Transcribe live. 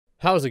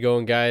How's it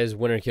going, guys?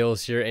 Winter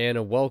Kills here,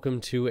 and welcome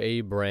to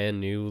a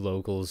brand new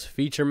Locals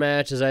feature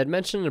match. As I had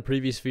mentioned in a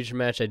previous feature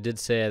match, I did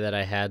say that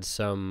I had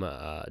some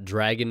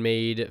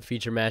Dragonmaid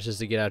feature matches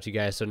to get out to you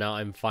guys, so now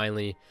I'm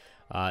finally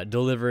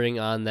delivering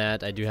on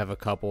that. I do have a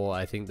couple.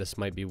 I think this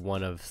might be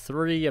one of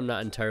three. I'm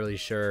not entirely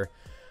sure,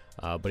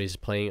 but he's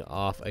playing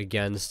off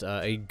against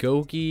a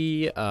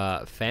Gouki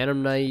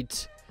Phantom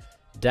Knight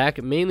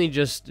deck, mainly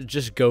just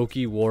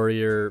Gouki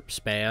Warrior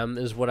spam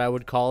is what I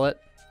would call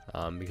it,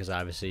 because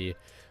obviously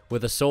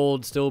with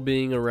Isolde still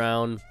being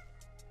around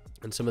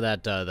and some of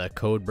that the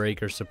code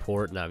breaker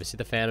support and obviously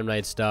the Phantom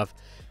Knight stuff,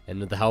 and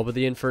with the help of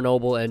the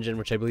Infernoble engine,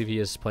 which I believe he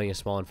is playing a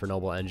small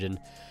Infernoble engine.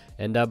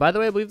 And by the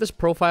way, I believe this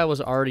profile was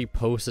already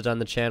posted on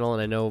the channel,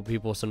 and I know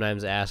people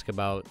sometimes ask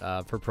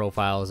about for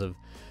profiles of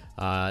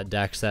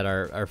decks that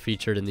are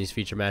featured in these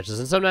feature matches,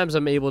 and sometimes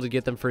I'm able to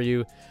get them for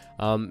you.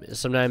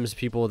 Sometimes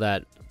people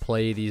that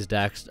play these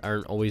decks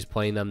aren't always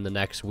playing them the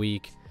next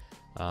week.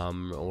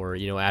 Or,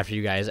 you know, after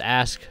you guys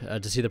ask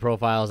to see the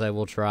profiles, I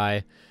will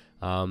try.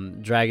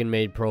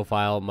 Dragonmaid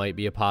profile might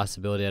be a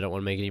possibility. I don't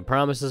want to make any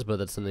promises, but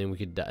that's something we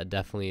could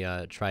definitely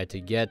try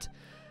to get,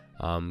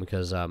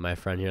 because my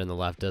friend here on the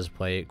left does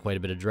play quite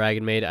a bit of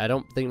Dragonmaid. I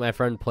don't think my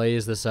friend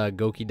plays this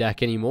Gouki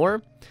deck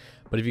anymore,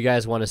 but if you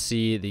guys want to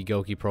see the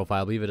Gouki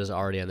profile, I believe it is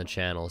already on the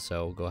channel,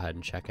 so go ahead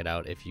and check it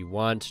out if you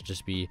want.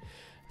 Just be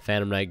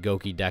Phantom Knight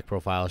Gouki deck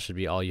profile should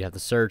be all you have to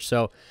search.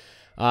 So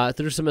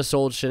through some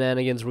Isolde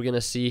shenanigans, we're going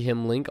to see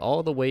him link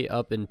all the way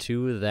up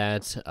into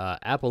that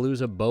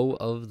Appaloosa Bow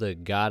of the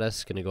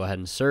Goddess. Going to go ahead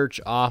and search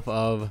off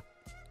of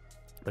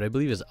what I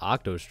believe is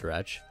Octo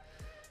Stretch.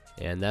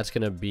 And that's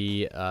going to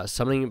be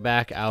summoning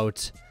back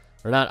out,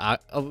 or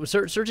not,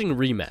 searching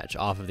rematch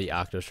off of the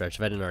Octo Stretch.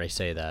 If I didn't already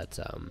say that,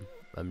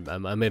 I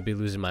might be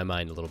losing my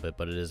mind a little bit,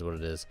 but it is what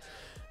it is.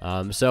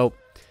 So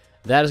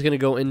that is going to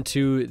go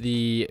into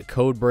the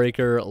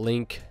Codebreaker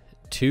link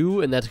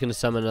 2, and that's going to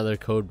summon another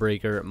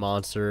Codebreaker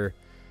monster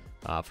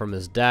from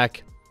his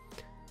deck.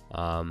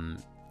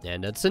 And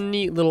it's a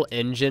neat little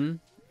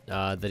engine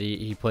that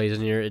he plays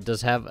in here. It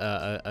does have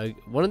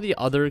one of the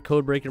other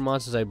Codebreaker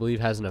monsters, I believe,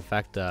 has an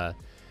effect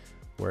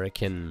where it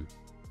can,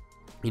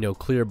 you know,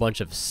 clear a bunch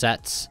of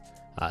set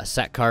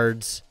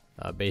cards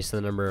based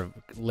on the number of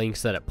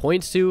links that it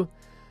points to.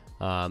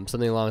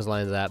 Something along the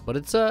lines of that. But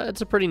it's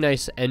a pretty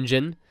nice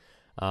engine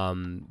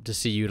to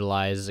see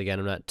utilized. Again,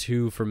 I'm not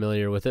too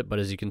familiar with it, but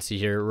as you can see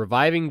here,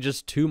 reviving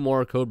just 2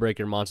 more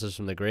Codebreaker monsters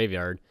from the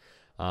graveyard,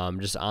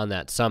 just on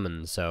that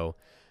summon. So,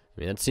 I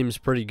mean, that seems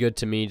pretty good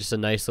to me. Just a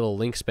nice little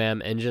link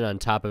spam engine on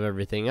top of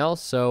everything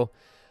else, so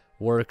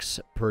works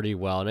pretty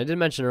well. And I did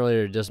mention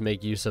earlier, just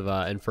make use of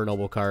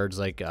Infernoble cards,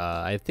 like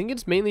I think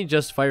it's mainly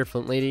just Fire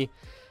Flint Lady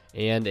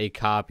and a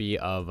copy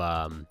of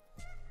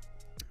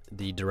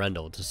the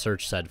Durendal to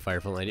search said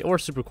Fire Flint Lady, or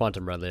Super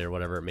Quantum Red Lady, or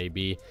whatever it may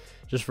be,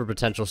 just for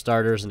potential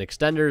starters and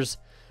extenders.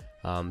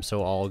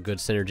 So all good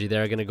synergy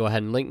there. Going to go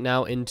ahead and link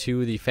now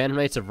into the Phantom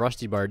Knights of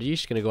Rusty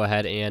Bardiche. Going to go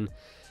ahead and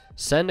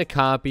send a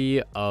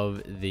copy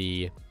of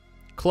the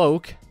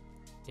Cloak,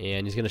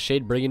 and he's going to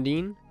Shade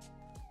Brigandine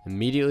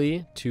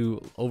immediately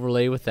to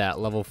overlay with that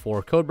level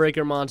 4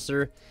 Codebreaker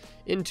monster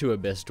into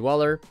Abyss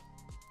Dweller.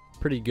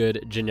 Pretty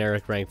good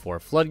generic rank 4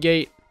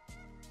 Floodgate.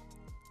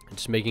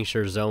 Just making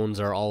sure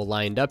zones are all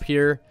lined up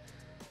here,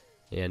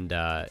 and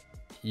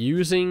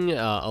using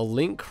a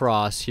link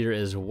cross here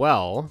as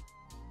well.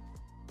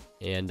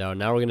 And now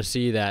we're going to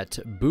see that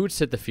Boots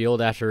hit the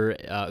field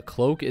after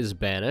Cloak is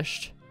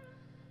banished,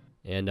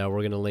 and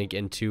we're going to link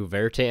into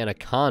Verte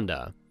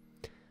Anaconda.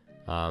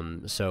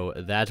 So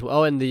that's,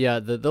 oh, and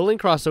the link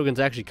cross token is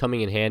actually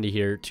coming in handy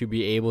here to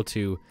be able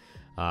to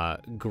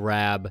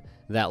grab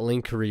that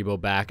Link Karibo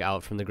back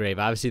out from the grave.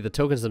 Obviously, the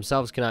tokens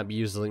themselves cannot be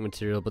used as link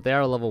material, but they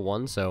are level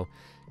 1, so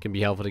it can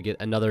be helpful to get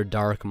another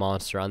dark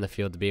monster on the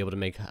field to be able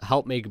to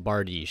help make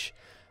Bardiche.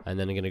 And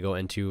then I'm going to go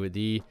into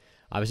the,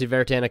 obviously,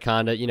 Verte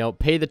Anaconda. You know,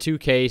 pay the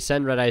 2K,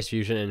 send Red Eyes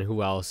Fusion, and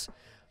who else,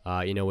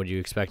 you know, would you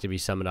expect to be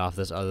summoned off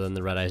this other than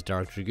the Red Eyes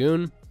Dark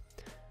Dragoon?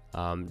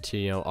 To,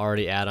 you know,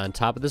 already add on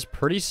top of this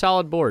pretty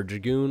solid board.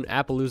 Dragoon,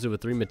 Appaloosa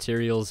with 3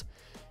 materials,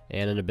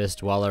 and an Abyss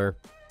Dweller.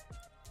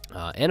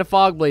 And a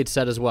Fogblade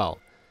set as well.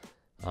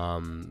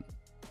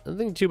 The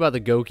thing too about the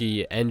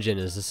Gouki engine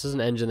is this is an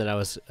engine that I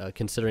was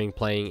considering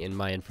playing in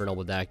my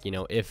Infernoble deck. You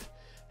know, if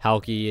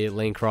Halki,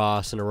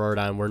 Lane-Cross, and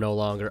Auroradon were no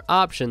longer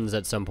options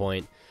at some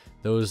point,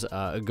 those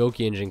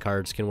Gouki engine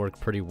cards can work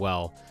pretty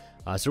well.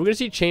 So we're going to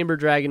see Chamber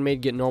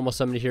Dragonmaid get normal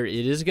summoned here.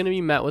 It is going to be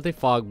met with a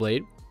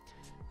Fogblade.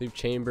 Leave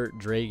Chamber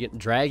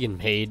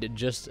Dragonmaid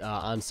just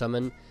on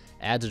summon,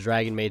 adds a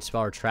Dragonmaid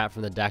spell or trap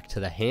from the deck to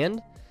the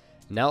hand.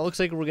 Now it looks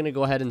like we're going to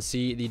go ahead and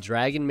see the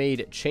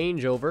Dragonmaid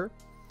changeover.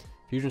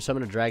 Fusion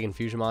summon a Dragon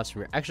Fusion monster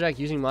from your extra deck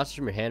using monsters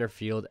from your hand or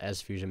field as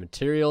fusion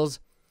materials.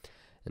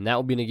 And that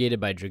will be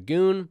negated by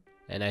Dragoon.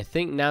 And I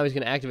think now he's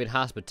going to activate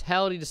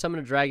Hospitality to summon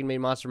a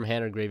Dragonmaid monster from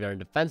hand or graveyard in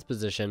defense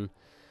position.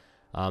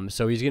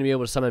 So he's going to be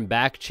able to summon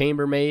back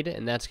Chambermaid,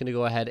 and that's going to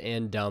go ahead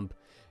and dump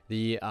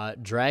the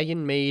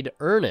Dragonmaid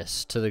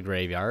Ernest to the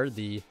graveyard.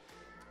 The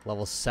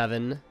level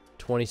 7,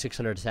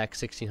 2600 attack,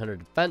 1600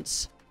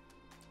 defense.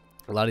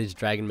 A lot of these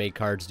Dragonmaid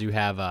cards do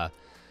have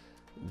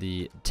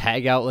the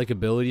tag out like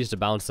abilities to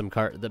bounce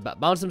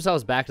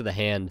themselves back to the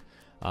hand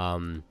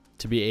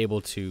to be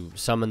able to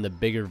summon the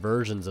bigger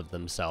versions of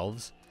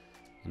themselves.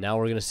 And now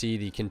we're going to see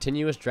the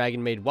continuous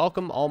Dragonmaid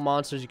welcome. All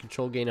monsters you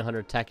control gain 100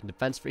 attack and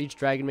defense for each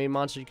Dragonmaid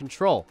monster you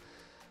control.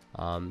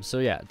 So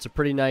yeah, it's a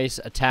pretty nice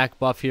attack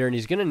buff here, and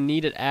he's going to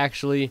need it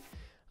actually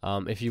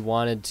if he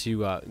wanted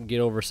to get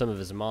over some of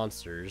his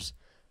monsters.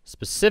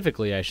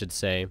 Specifically, I should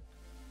say,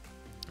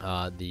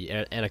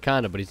 the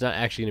Anaconda, but he's not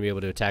actually going to be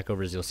able to attack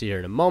over, as you'll see here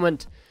in a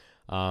moment.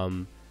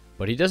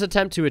 But he does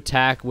attempt to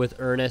attack with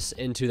Ernest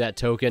into that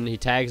token. He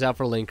tags out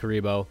for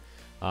Linkuriboh,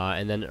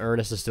 and then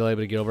Ernest is still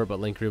able to get over it, but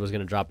Linkuriboh is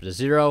going to drop it to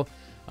 0.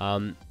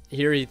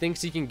 Here he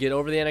thinks he can get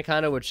over the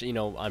Anaconda, which, you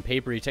know, on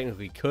paper he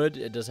technically could.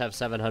 It does have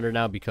 700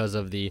 now because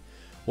of the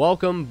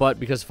welcome, but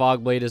because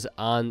Fogblade is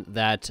on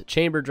that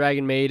Chamber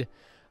Dragonmaid,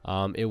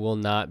 it will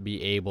not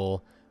be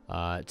able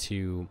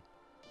to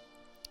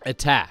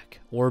attack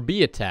or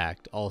be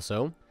attacked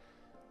also.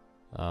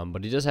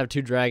 But he does have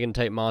 2 dragon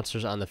type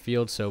monsters on the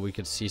field, so we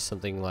could see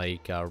something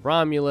like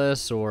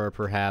Romulus, or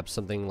perhaps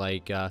something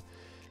like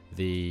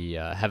the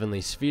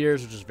Heavenly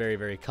Spheres, which is very,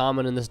 very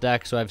common in this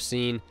deck, so I've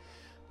seen.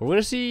 We're going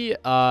to see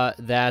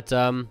that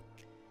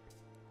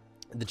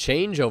the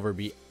changeover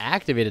be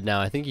activated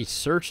now. I think he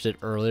searched it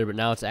earlier, but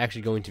now it's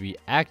actually going to be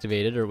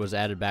activated, or was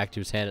added back to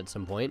his hand at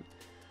some point.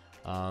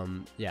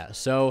 Yeah,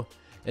 so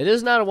it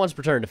is not a once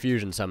per turn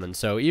diffusion summon,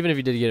 so even if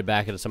you did get it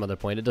back at some other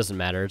point, it doesn't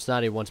matter. It's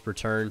not a once per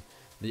turn.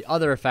 The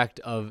other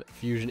effect of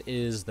fusion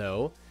is,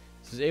 though,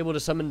 he's able to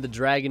summon the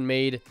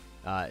Dragonmaid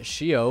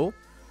Shio,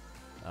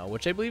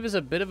 which I believe is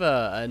a bit of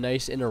a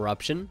nice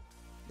interruption.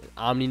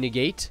 Omni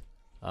Negate.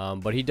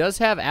 But he does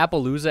have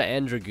Appaloosa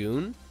and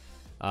Dragoon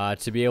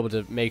to be able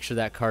to make sure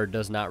that card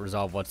does not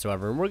resolve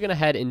whatsoever. And we're going to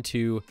head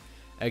into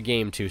a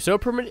game 2. So a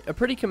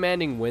pretty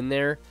commanding win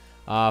there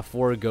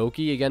for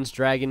Gouki against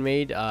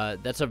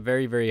Dragonmaid. That's a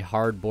very, very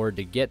hard board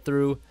to get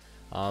through.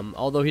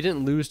 Although he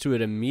didn't lose to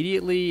it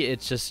immediately,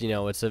 it's just, you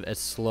know, it's a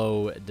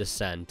slow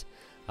descent.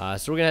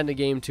 So we're going to head into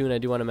game 2, and I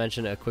do want to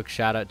mention a quick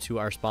shout out to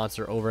our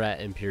sponsor over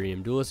at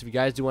Imperium Duelist. If you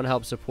guys do want to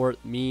help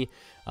support me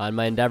on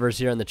my endeavors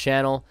here on the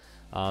channel,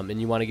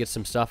 and you want to get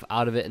some stuff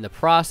out of it in the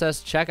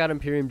process, check out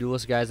Imperium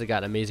Duelist, guys. They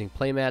got amazing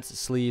playmats,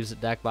 sleeves,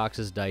 deck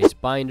boxes, dice,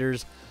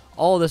 binders,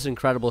 all this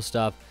incredible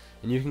stuff,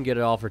 and you can get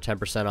it all for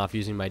 10% off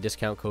using my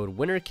discount code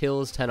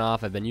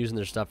WINNERKILLS10OFF. I've been using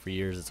their stuff for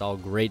years. It's all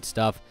great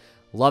stuff.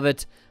 Love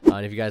it.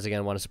 And if you guys,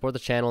 again, want to support the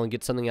channel and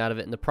get something out of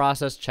it in the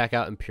process, check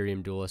out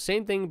Imperium Duelist.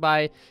 Same thing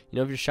by, you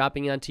know, if you're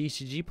shopping on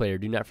TCG Player,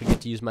 do not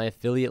forget to use my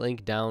affiliate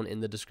link down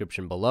in the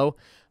description below.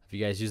 If you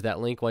guys use that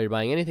link while you're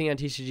buying anything on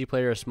TCG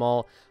Player, a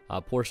small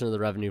portion of the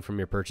revenue from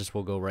your purchase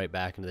will go right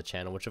back into the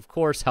channel, which, of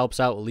course, helps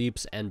out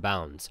leaps and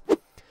bounds.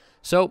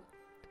 So,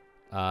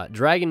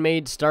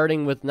 Dragonmaid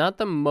starting with not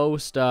the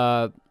most,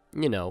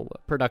 you know,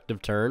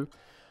 productive turn.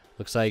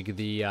 Looks like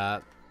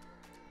the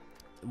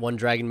one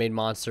Dragonmaid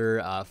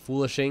monster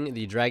foolishing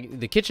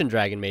the kitchen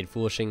Dragonmaid,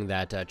 foolishing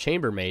that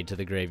Chambermaid to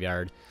the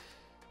graveyard,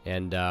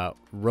 and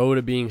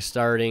Rhoda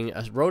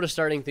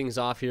starting things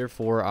off here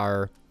for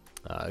our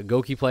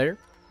Gouki player,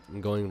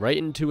 going right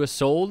into a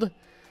sold,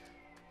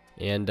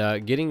 and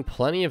getting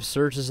plenty of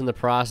searches in the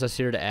process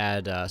here to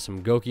add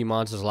some Gouki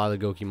monsters. A lot of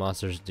the Gouki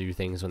monsters do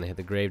things when they hit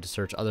the grave to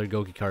search other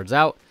Gouki cards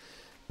out,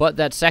 but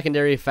that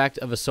secondary effect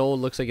of a sold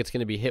looks like it's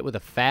going to be hit with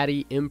a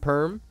fatty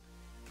imperm,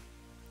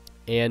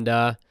 and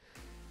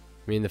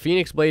I mean, the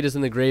Phoenix Blade is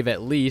in the grave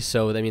at least,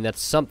 so, I mean,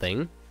 that's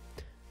something.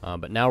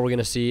 But now we're going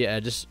to see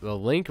just a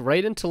link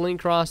right into Link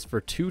Cross for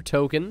 2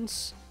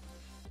 tokens.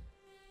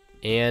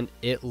 And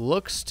it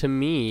looks to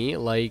me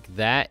like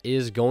that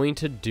is going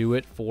to do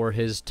it for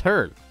his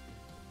turn.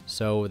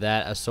 So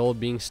that a soul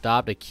being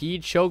stopped, a key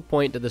choke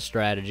point to the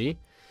strategy.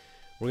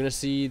 We're going to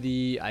see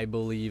the, I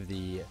believe,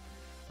 the,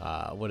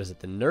 what is it,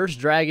 the Nurse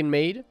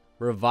Dragonmaid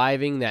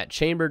reviving that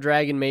Chamber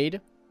Dragonmaid.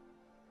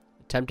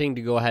 Attempting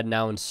to go ahead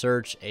now and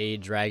search a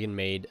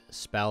Dragonmaid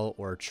spell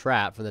or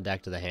trap from the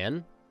deck to the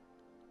hand.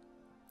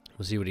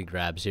 We'll see what he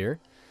grabs here.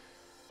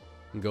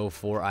 And go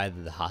for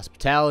either the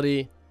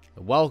Hospitality,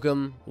 the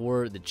Welcome,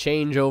 or the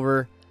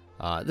Changeover.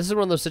 This is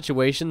one of those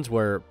situations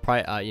where,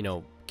 you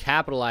know,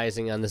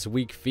 capitalizing on this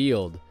weak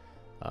field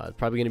is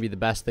probably going to be the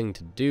best thing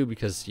to do,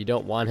 because you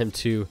don't want him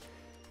to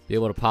be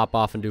able to pop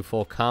off and do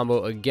full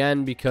combo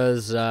again,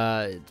 because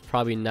it's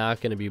probably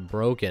not going to be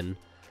broken.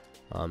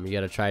 You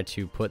got to try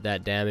to put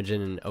that damage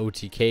in an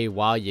OTK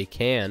while you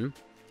can.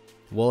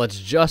 Well, it's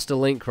just a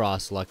Link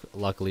Cross,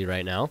 luckily,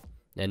 right now.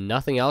 And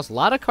nothing else. A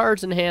lot of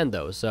cards in hand,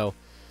 though. So,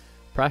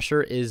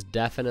 pressure is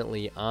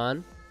definitely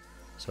on.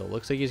 So, it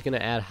looks like he's going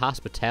to add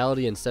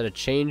Hospitality instead of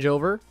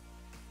Changeover.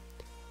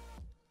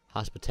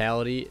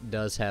 Hospitality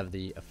does have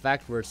the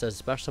effect where it says,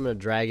 special summon a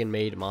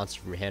Dragonmaid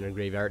monster from your hand or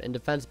graveyard in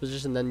defense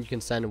position. Then you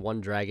can send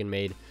one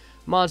Dragonmaid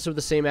monster with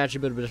the same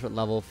attribute but a different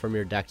level from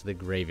your deck to the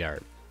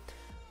graveyard.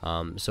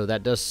 So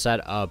that does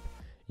set up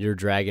your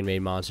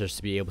Dragonmaid monsters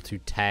to be able to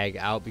tag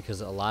out,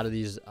 because a lot of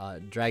these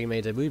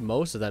Dragonmaids, I believe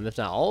most of them, if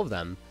not all of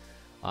them,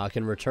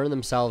 can return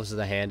themselves to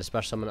the hand,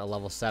 especially summon a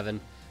level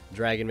 7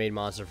 Dragonmaid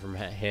monster from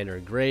hand or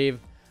grave.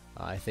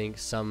 I think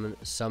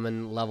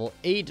summon level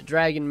 8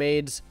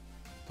 Dragonmaids.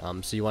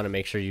 So you want to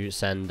make sure you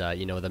send,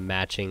 you know, the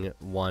matching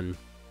one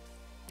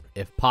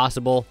if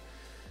possible.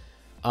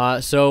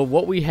 So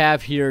what we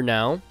have here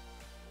now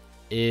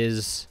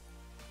is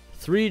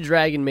 3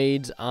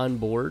 Dragonmaids on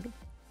board.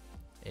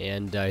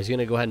 And he's going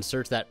to go ahead and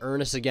search that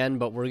Ernest again,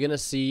 but we're going to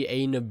see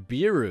a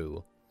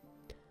Nibiru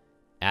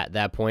at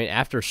that point.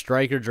 After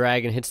Striker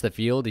Dragon hits the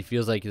field, he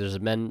feels like there's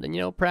been, you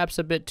know, perhaps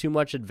a bit too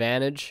much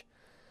advantage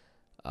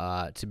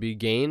to be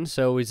gained.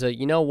 So he's like,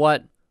 you know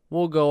what?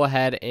 We'll go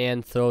ahead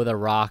and throw the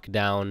rock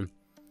down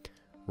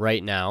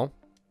right now.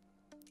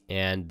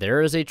 And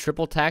there is a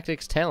triple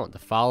tactics talent to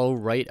follow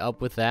right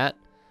up with that.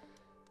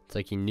 It's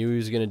like he knew he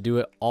was going to do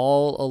it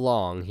all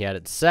along. He had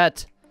it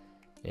set.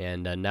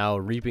 And now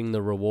reaping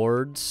the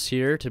rewards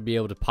here to be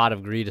able to Pot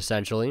of Greed,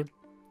 essentially.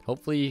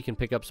 Hopefully he can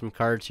pick up some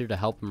cards here to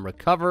help him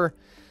recover.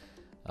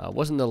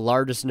 Wasn't the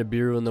largest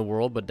Nibiru in the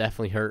world, but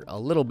definitely hurt a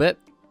little bit.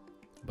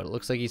 But it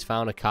looks like he's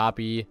found a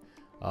copy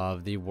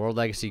of the World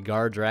Legacy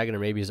Guard Dragon, or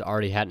maybe he's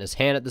already had it in his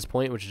hand at this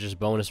point, which is just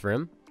bonus for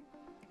him.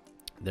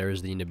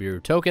 There's the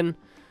Nibiru token.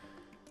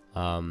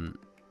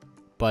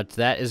 But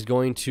that is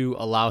going to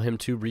allow him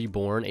to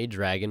reborn a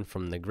dragon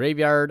from the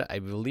graveyard. I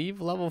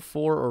believe level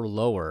 4 or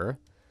lower.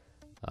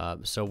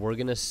 So we're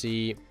going to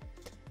see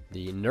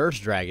the Nurse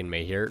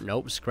Dragonmaid here.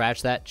 Nope,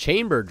 scratch that.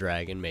 Chamber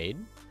Dragonmaid.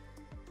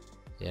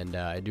 And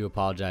I do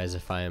apologize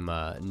if I'm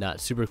not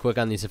super quick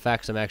on these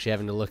effects. I'm actually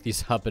having to look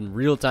these up in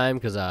real time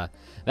because I've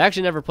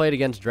actually never played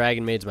against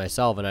Dragonmaids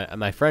myself. And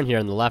my friend here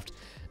on the left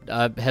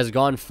has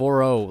gone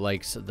 4-0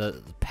 like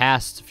the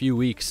past few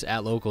weeks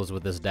at locals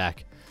with this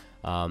deck.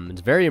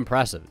 It's very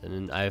impressive.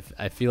 And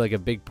I feel like a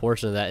big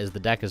portion of that is the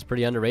deck is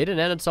pretty underrated.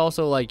 And it's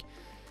also like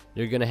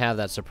you're going to have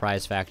that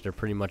surprise factor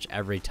pretty much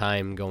every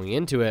time going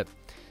into it,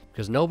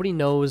 because nobody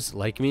knows,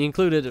 like me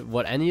included,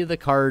 what any of the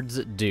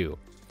cards do.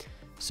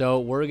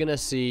 So we're going to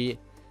see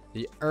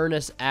the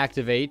Ernest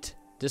activate,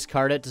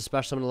 discard it to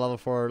special summon a level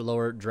 4 or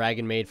lower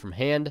Dragonmaid from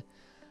hand.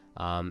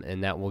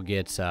 And that will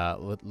get,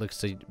 what looks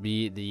to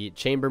be the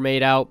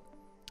Chambermaid out.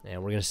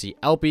 And we're going to see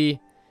Elpie.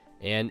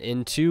 And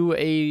into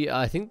a,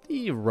 I think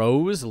the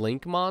Rose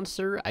Link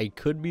monster. I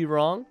could be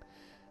wrong.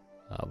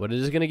 But it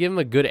is going to give him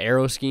a good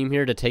arrow scheme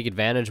here to take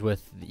advantage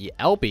with the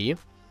Elpie.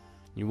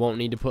 You won't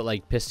need to put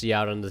like Pisty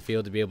out onto the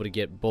field to be able to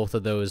get both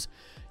of those,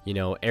 you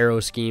know, arrow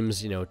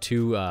schemes, you know,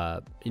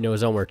 a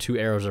zone where 2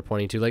 arrows are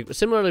pointing to. Like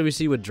similarly we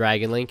see with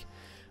Dragon Link,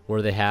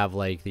 where they have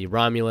like the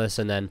Romulus,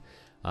 and then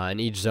in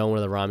each zone where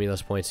the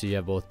Romulus points to, you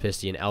have both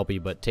Pisty and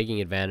Elpie, but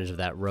taking advantage of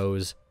that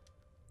Rose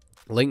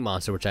Link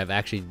monster, which I've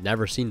actually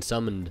never seen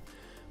summoned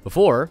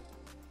before,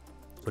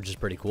 which is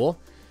pretty cool.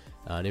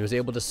 And he was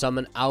able to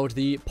summon out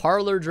the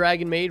Parlor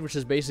Dragonmaid, which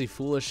is basically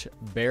Foolish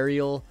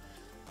Burial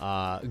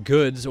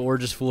goods, or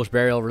just Foolish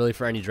Burial really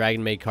for any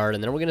Dragonmaid card.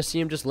 And then we're going to see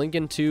him just link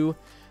into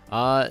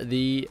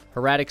the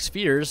Hieratic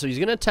Spheres. So he's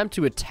going to attempt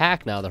to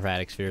attack now the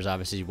Hieratic Spheres,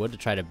 obviously he would, to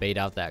try to bait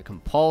out that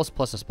Compulse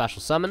plus a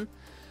special summon.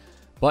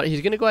 But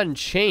he's going to go ahead and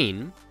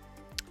chain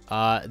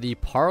the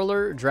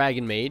Parlor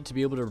Dragonmaid to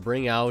be able to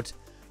bring out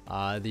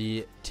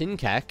the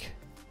Tinhek.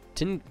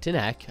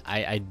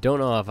 I don't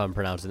know if I'm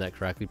pronouncing that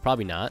correctly.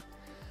 Probably not.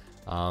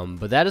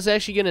 But that is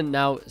actually going to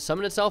now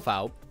summon itself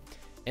out.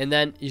 And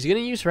then he's going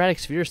to use Hieratic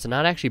Spheres to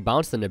not actually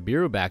bounce the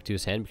Nibiru back to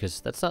his hand,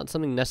 because that's not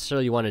something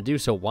necessarily you want to do.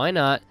 So why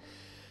not,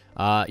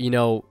 you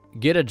know,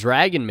 get a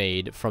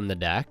Dragonmaid from the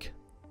deck.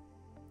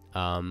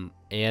 You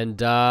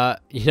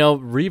know,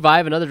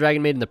 revive another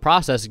Dragonmaid in the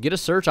process, get a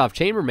search off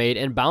Chambermaid,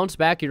 and bounce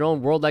back your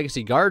own World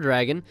Legacy Guard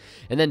Dragon,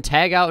 and then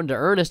tag out into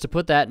Ernest to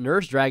put that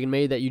Nurse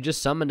Dragonmaid that you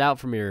just summoned out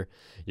from your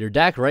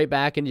deck right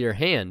back into your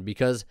hand.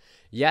 Because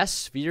yes,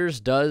 Spheres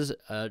does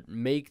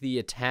make the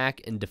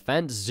attack and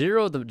defense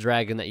 0 the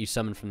dragon that you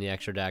summon from the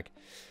extra deck,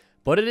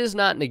 but it is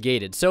not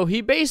negated. So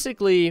he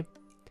basically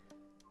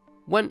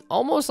went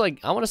almost like,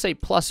 I want to say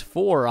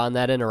 +4 on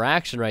that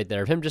interaction right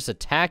there of him just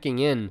attacking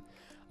in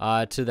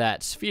to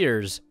that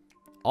Spheres,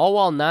 all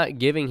while not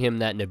giving him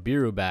that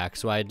Nibiru back.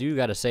 So I do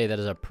got to say that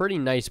is a pretty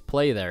nice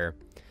play there,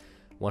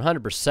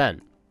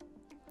 100%.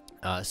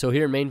 So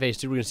here in main phase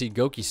 2, we're going to see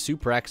Gouki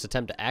Super X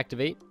attempt to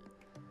activate,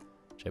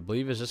 which I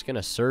believe is just going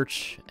to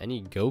search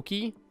any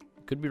Gouki.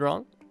 Could be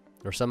wrong.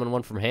 Or summon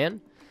one from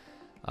hand.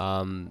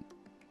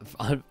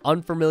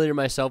 Unfamiliar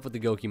myself with the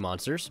Gouki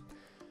monsters,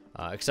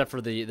 except for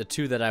the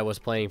 2 that I was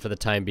playing for the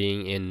time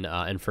being in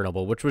Inferno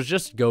Bowl, which was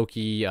just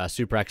Gouki,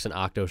 Super X, and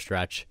Octo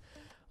Stretch.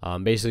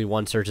 Basically,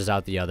 one searches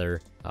out the other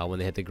when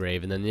they hit the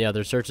grave, and then the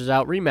other searches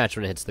out rematch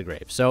when it hits the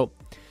grave. So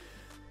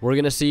we're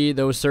going to see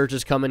those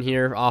searches coming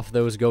here off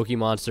those Gouki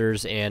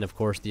monsters, and of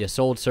course the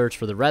Assault search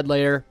for the red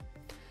layer.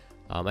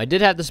 I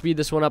did have to speed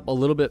this one up a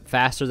little bit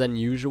faster than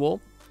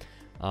usual,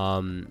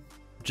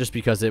 just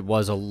because it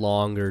was a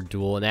longer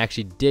duel, and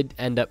actually did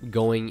end up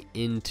going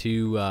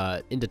into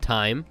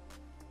time,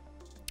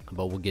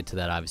 but we'll get to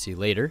that obviously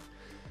later.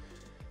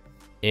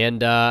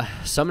 And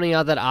summoning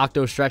out that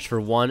Octo Stretch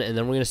for 1, and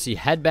then we're going to see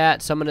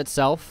Headbat summon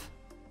itself.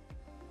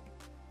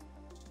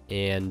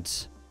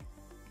 And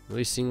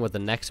Really seeing what the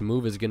next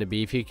move is going to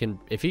be. If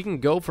he can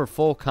go for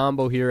full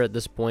combo here at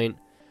this point,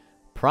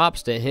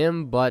 props to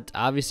him. But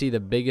obviously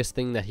the biggest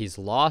thing that he's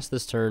lost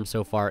this turn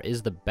so far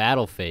is the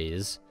battle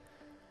phase.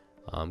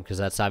 Because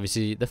that's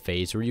obviously the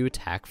phase where you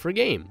attack for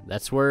game.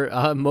 That's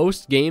where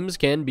most games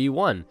can be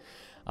won.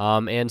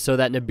 And so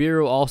that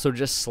Nibiru also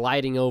just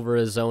sliding over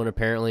his zone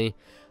apparently.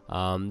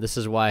 This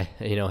is why,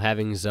 you know,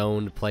 having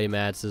zoned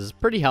playmats is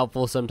pretty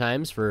helpful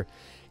sometimes for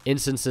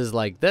instances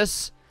like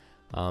this.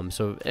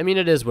 So, I mean,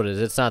 it is what it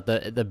is. It's not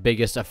the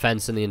biggest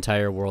offense in the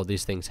entire world.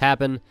 These things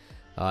happen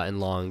in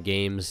long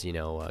games. You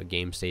know,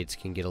 game states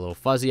can get a little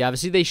fuzzy.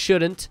 Obviously, they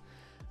shouldn't,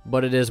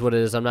 but it is what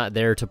it is. I'm not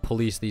there to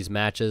police these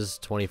matches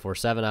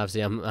 24/7.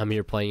 Obviously, I'm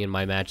here playing in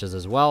my matches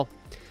as well.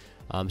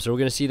 So we're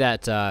going to see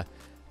that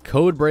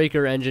code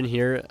breaker engine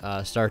here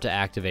start to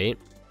activate.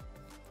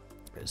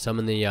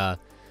 Summon the, I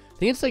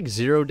think it's like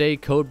 0-day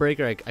code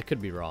breaker. I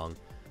could be wrong.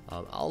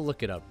 I'll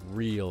look it up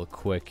real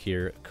quick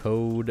here.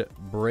 Code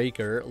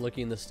breaker,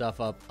 looking the stuff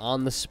up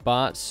on the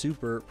spot,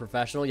 super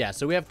professional. Yeah,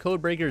 so we have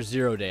code breaker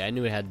 0-day. I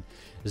knew it had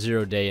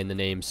 0-day in the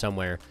name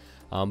somewhere.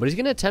 But he's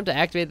going to attempt to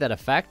activate that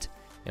effect,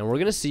 and we're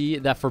going to see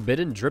that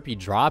forbidden drippy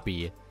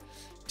droppy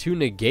to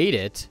negate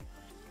it.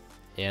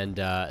 And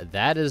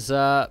that is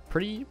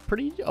pretty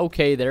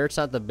okay there. It's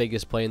not the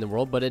biggest play in the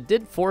world, but it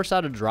did force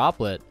out a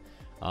droplet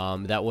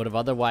that would have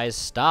otherwise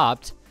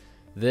stopped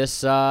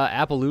this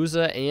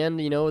Appaloosa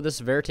and, you know, this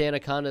Verite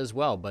Anaconda as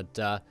well. But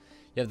you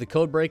have the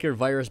Codebreaker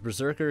Virus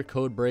Berserker,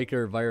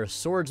 Codebreaker Virus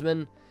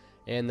Swordsman,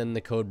 and then the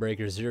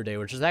Codebreaker 0-Day,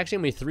 which is actually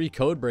only 3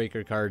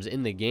 Codebreaker cards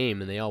in the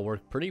game, and they all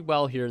work pretty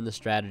well here in the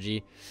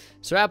strategy.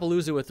 So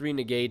Appaloosa with 3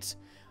 negates,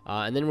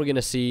 and then we're going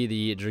to see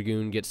the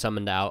Dragoon get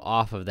summoned out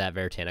off of that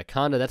Verite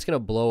Anaconda. That's going to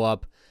blow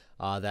up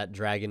that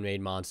Dragonmaid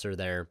monster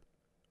there,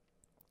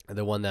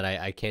 the one that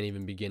I can't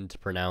even begin to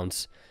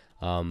pronounce.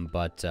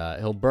 But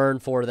he'll burn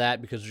for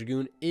that because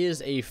Dragoon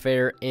is a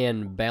fair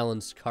and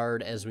balanced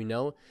card, as we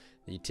know.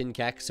 The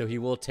Tinkek, so he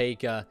will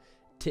take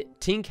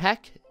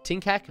Tinkek?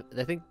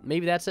 I think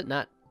maybe that's it,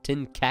 not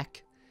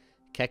Tinkek.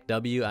 Kek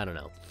W, I don't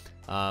know.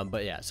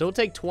 But yeah, so he'll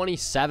take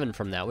 27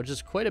 from that, which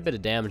is quite a bit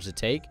of damage to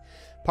take.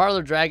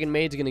 Parlor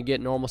Dragonmaid's going to get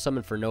normal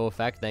summon for no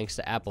effect thanks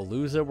to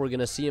Appaloosa. We're going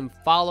to see him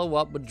follow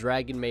up with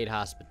Dragonmaid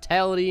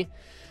Hospitality.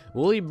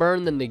 Will he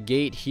burn the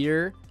negate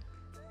here?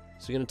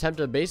 So we're going to attempt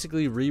to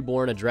basically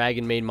reborn a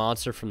Dragonmaid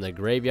monster from the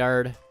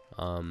graveyard.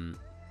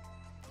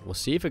 We'll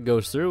see if it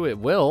goes through. It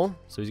will.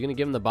 So he's going to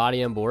give him the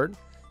body on board.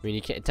 I mean,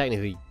 he can't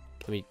technically,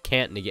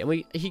 can't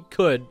negate. He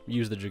could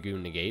use the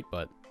Dragoon negate,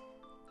 but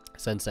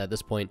since at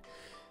this point,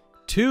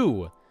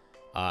 2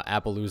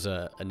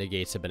 Appaloosa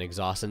negates have been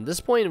exhausted. At this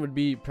point, it would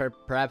be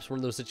perhaps one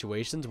of those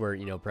situations where,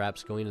 you know,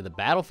 perhaps going into the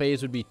battle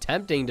phase would be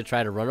tempting to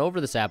try to run over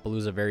this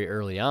Appaloosa very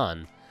early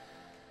on.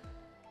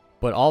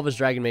 But all of his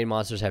Dragonmaid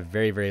monsters have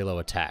very, very low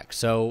attack.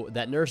 So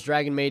that Nurse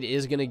Dragonmaid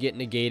is going to get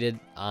negated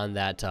on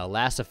that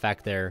last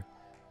effect there.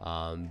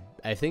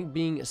 I think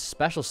being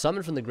special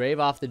summoned from the grave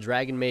off the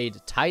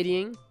Dragonmaid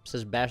Tidying.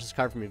 Says bash this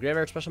card from your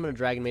graveyard. Special summon a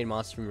Dragonmaid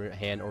monster from your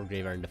hand or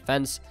graveyard in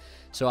defense.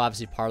 So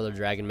obviously Parlor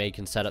Dragonmaid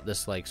can set up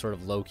this like sort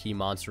of low-key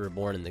monster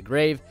reborn in the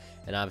grave.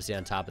 And obviously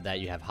on top of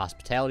that you have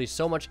Hospitality.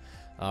 So much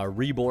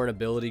reborn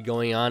ability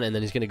going on. And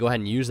then he's going to go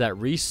ahead and use that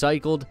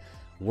recycled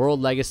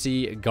World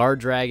Legacy Guard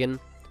Dragon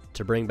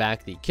to bring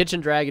back the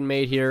Kitchen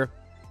Dragonmaid here.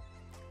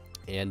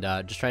 And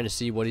just trying to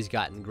see what he's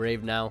got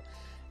engraved now.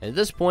 And at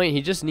this point,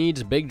 he just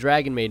needs big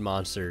Dragonmaid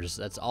monsters.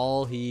 That's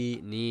all he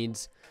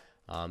needs.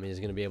 He's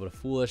going to be able to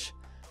Foolish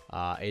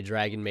a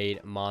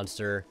Dragonmaid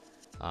monster.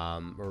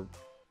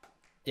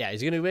 Yeah,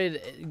 he's going to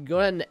go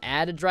ahead and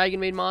add a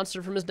Dragonmaid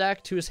monster from his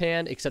deck to his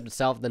hand, accept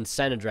itself, then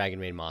send a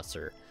Dragonmaid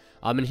monster.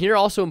 And here,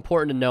 also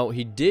important to note,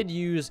 he did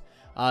use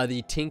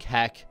the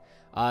Tinkek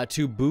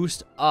to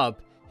boost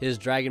up his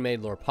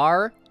Dragonmaid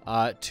Lorpar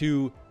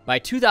by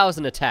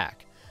 2,000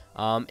 attack.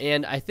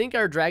 And I think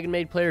our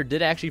Dragonmaid player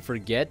did actually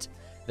forget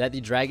that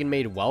the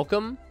Dragonmaid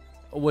Welcome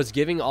was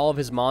giving all of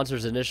his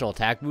monsters additional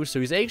attack boost,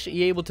 so he's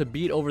actually able to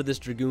beat over this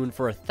Dragoon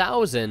for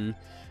 1,000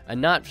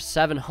 and not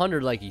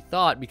 700 like he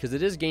thought, because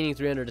it is gaining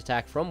 300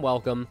 attack from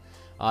Welcome,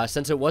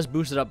 since it was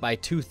boosted up by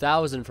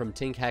 2,000 from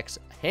Tinkek's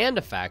hand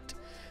effect,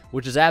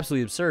 which is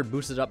absolutely absurd,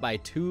 boosted up by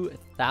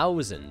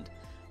 2,000.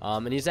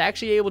 And he's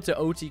actually able to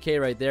OTK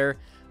right there.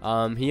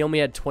 He only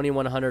had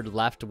 2,100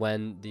 left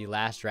when the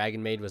last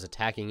Dragonmaid was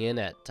attacking in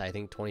at, I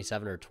think,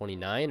 27 or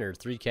 29 or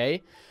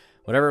 3k.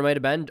 Whatever it might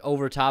have been.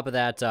 Over top of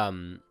that,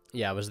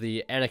 yeah, it was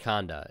the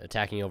Anaconda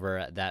attacking over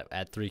at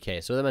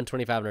 3k. So that meant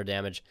 2,500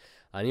 damage.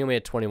 And he only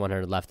had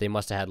 2,100 left. They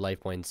must have had life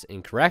points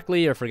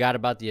incorrectly or forgot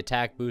about the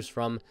attack boost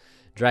from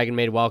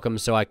Dragonmaid Welcome.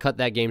 So I cut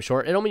that game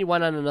short. It only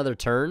went on another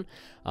turn.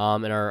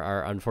 And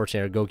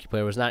unfortunately, our Gouki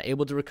player was not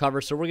able to recover.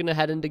 So we're going to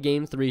head into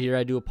game 3 here.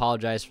 I do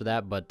apologize for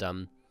that. But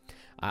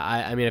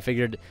I mean, I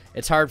figured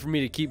it's hard for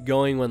me to keep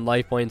going when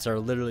life points are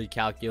literally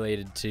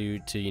calculated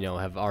to you know,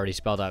 have already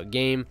spelled out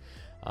game.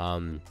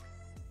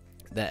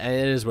 That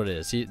it is what it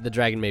is. The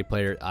Dragonmaid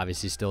player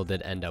obviously still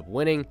did end up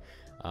winning,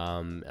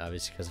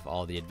 obviously because of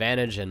all the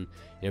advantage and,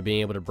 you know, being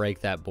able to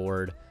break that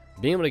board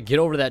being able to get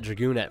over that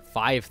Dragoon at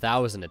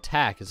 5,000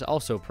 attack is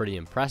also pretty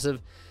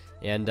impressive.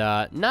 And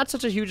not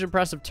such a huge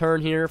impressive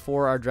turn here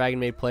for our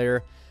Dragonmaid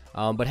player,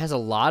 but has a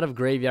lot of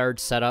graveyard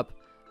setup.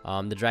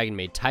 The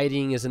Dragonmaid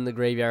Tidying is in the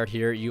graveyard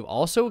here. You've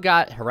also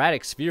got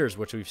Hieratic Spheres,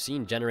 which we've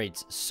seen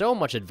generates so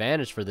much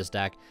advantage for this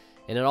deck,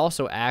 and it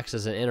also acts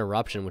as an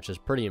interruption, which is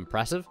pretty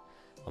impressive.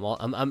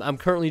 I'm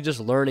currently just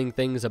learning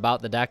things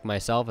about the deck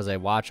myself as I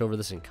watch over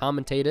this and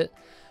commentate it.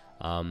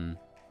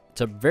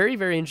 It's a very,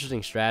 very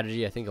interesting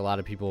strategy. I think a lot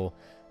of people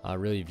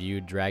really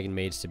viewed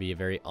Dragonmaids to be a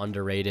very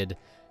underrated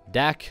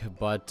deck,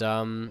 but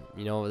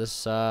you know,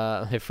 this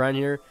my friend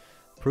here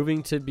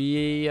proving to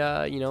be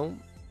you know,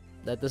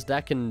 that this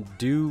deck can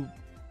do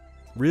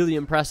really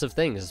impressive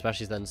things,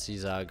 especially since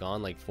he's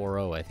gone like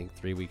 4-0, I think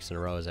 3 weeks in a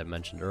row, as I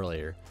mentioned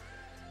earlier.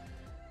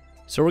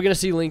 So we're going to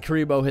see Link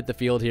Kuriboh hit the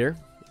field here,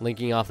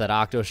 linking off that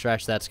Octo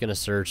stretch. That's going to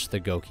search the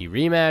Gouki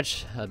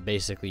rematch,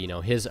 basically, you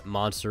know, his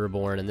Monster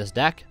Reborn in this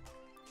deck.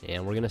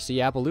 And we're going to see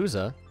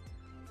Appaloosa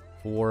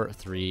for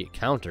 3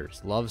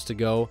 counters. Loves to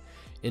go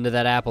into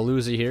that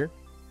Appaloosa here.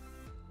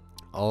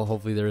 Oh,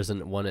 hopefully there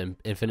isn't one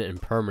Infinite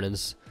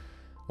Impermanence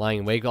lying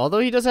in wake, although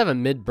he does have a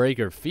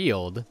mid-breaker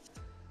field.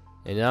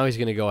 And now he's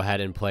going to go ahead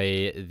and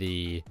play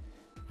the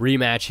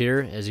rematch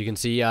here. As you can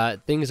see,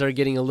 things are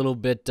getting a little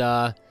bit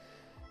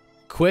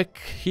quick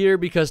here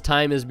because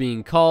time is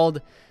being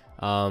called.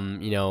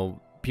 You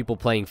know, people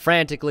playing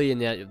frantically, and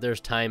yet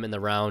there's time in the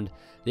round.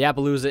 The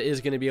Appaloosa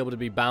is going to be able to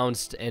be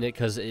bounced in it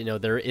because, you know,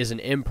 there is an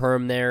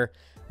imperm there.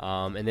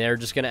 And they're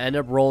just going to end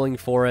up rolling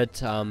for it.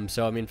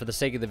 So, I mean, for the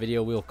sake of the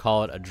video, we'll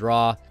call it a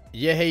draw.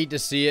 You hate to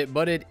see it,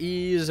 but it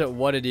is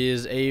what it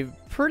is. A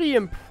pretty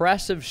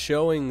impressive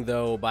showing,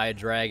 though, by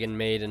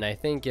Dragonmaid. And I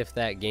think if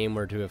that game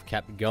were to have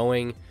kept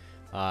going,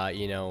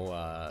 you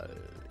know,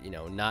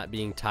 not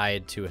being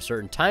tied to a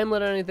certain time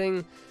limit or anything,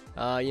 you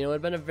know, it would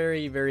have been a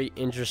very, very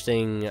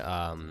interesting,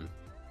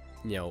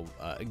 you know,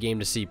 game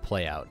to see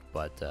play out.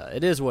 But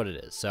it is what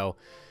it is. So,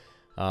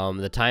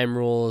 the time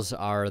rules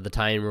are the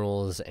time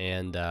rules,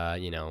 and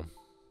you know,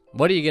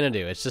 what are you gonna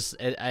do? It's just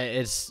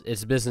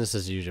it's business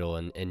as usual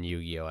in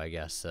Yu-Gi-Oh, I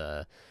guess.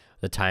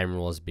 The time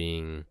rules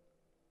being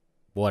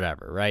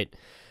whatever, right?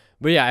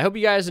 But yeah, I hope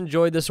you guys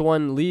enjoyed this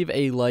one. Leave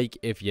a like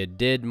if you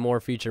did. More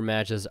feature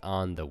matches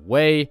on the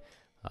way.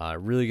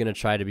 Really gonna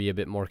try to be a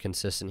bit more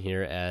consistent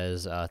here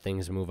as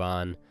things move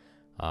on.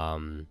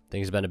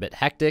 Things have been a bit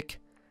hectic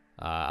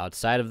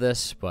outside of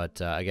this, but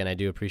again, I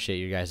do appreciate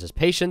you guys'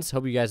 patience.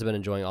 Hope you guys have been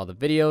enjoying all the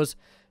videos,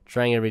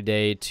 trying every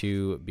day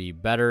to be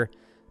better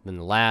than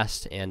the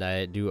last, and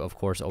I do, of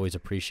course, always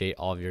appreciate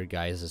all of your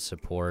guys'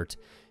 support.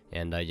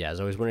 And yeah, as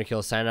always, Winner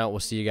Kill signing out. We'll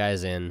see you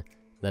guys in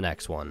the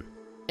next one.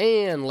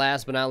 And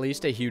last but not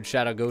least, a huge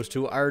shout out goes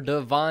to our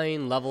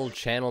divine level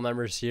channel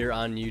members here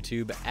on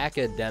YouTube: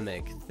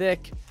 Academic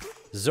Thick,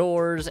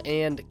 Zors,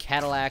 and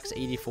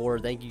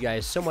Cadillacs84. Thank you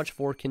guys so much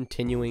for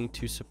continuing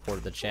to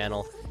support the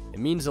channel. It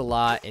means a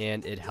lot,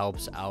 and it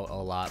helps out a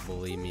lot,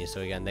 believe me.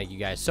 So again, thank you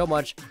guys so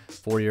much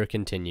for your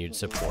continued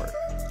support.